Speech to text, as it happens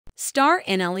Star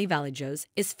Anali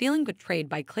is feeling betrayed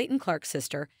by Clayton Clark's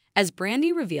sister as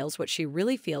Brandy reveals what she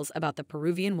really feels about the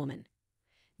Peruvian woman.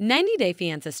 90 Day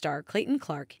Fiancé star Clayton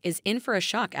Clark is in for a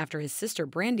shock after his sister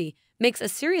Brandy makes a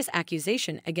serious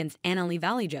accusation against Anali.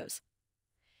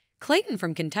 Clayton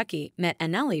from Kentucky met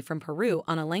Anali from Peru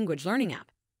on a language learning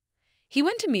app. He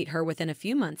went to meet her within a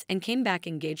few months and came back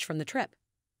engaged from the trip.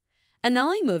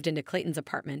 Anali moved into Clayton's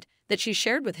apartment that she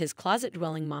shared with his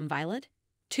closet-dwelling mom Violet,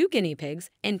 2 guinea pigs,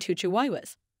 and 2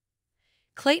 chihuahuas.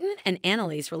 Clayton and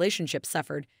Anali's relationship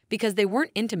suffered because they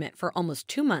weren't intimate for almost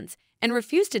 2 months and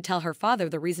refused to tell her father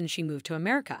the reason she moved to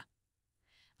America.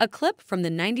 A clip from the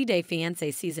 90 Day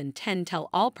Fiancé Season 10 Tell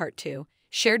All Part 2,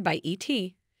 shared by ET,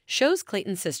 shows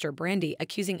Clayton's sister Brandy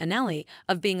accusing Anali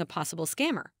of being a possible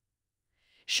scammer.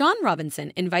 Sean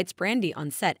Robinson invites Brandy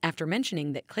on set after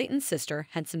mentioning that Clayton's sister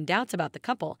had some doubts about the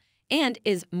couple and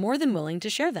is more than willing to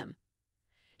share them.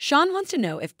 Sean wants to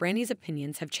know if Brandy's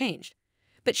opinions have changed,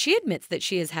 but she admits that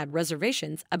she has had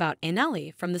reservations about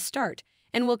Anali from the start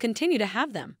and will continue to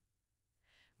have them.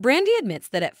 Brandy admits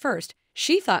that at first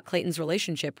she thought Clayton's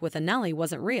relationship with Anali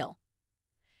wasn't real.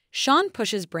 Sean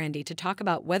pushes Brandy to talk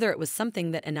about whether it was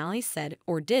something that Anali said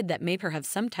or did that made her have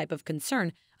some type of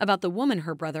concern about the woman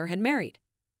her brother had married.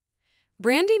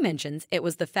 Brandy mentions it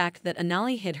was the fact that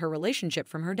Anali hid her relationship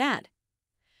from her dad.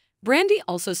 Brandy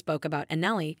also spoke about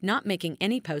Anali not making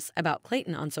any posts about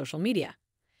Clayton on social media.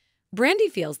 Brandy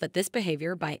feels that this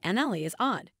behavior by Anali is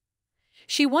odd.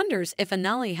 She wonders if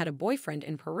Anali had a boyfriend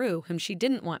in Peru whom she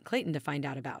didn't want Clayton to find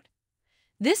out about.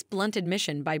 This blunt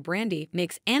admission by Brandy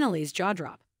makes Anali's jaw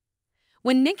drop.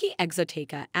 When Nikki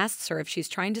Exoteca asks her if she's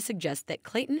trying to suggest that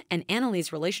Clayton and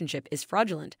Anali's relationship is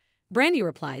fraudulent, Brandy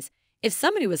replies, "If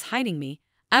somebody was hiding me,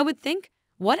 I would think,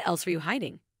 what else are you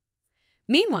hiding?"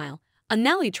 Meanwhile,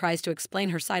 Anali tries to explain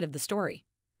her side of the story.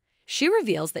 She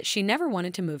reveals that she never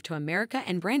wanted to move to America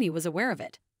and Brandy was aware of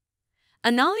it.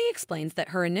 Anali explains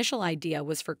that her initial idea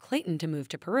was for Clayton to move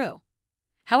to Peru.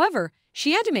 However,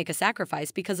 she had to make a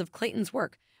sacrifice because of Clayton's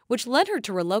work, which led her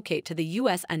to relocate to the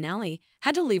U.S. Anali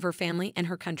had to leave her family and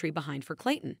her country behind for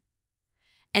Clayton.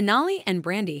 Anali and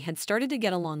Brandy had started to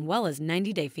get along well as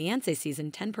 90 Day Fiancé Season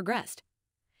 10 progressed.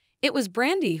 It was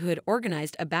Brandy who had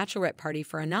organized a bachelorette party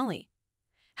for Anali.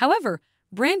 However,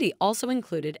 Brandy also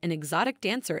included an exotic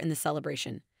dancer in the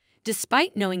celebration,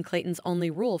 despite knowing Clayton's only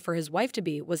rule for his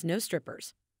wife-to-be was no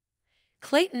strippers.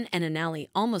 Clayton and Anali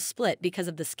almost split because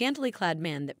of the scantily clad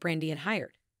man that Brandy had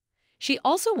hired. She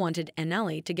also wanted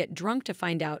Anali to get drunk to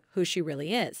find out who she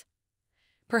really is.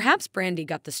 Perhaps Brandy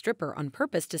got the stripper on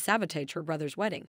purpose to sabotage her brother's wedding.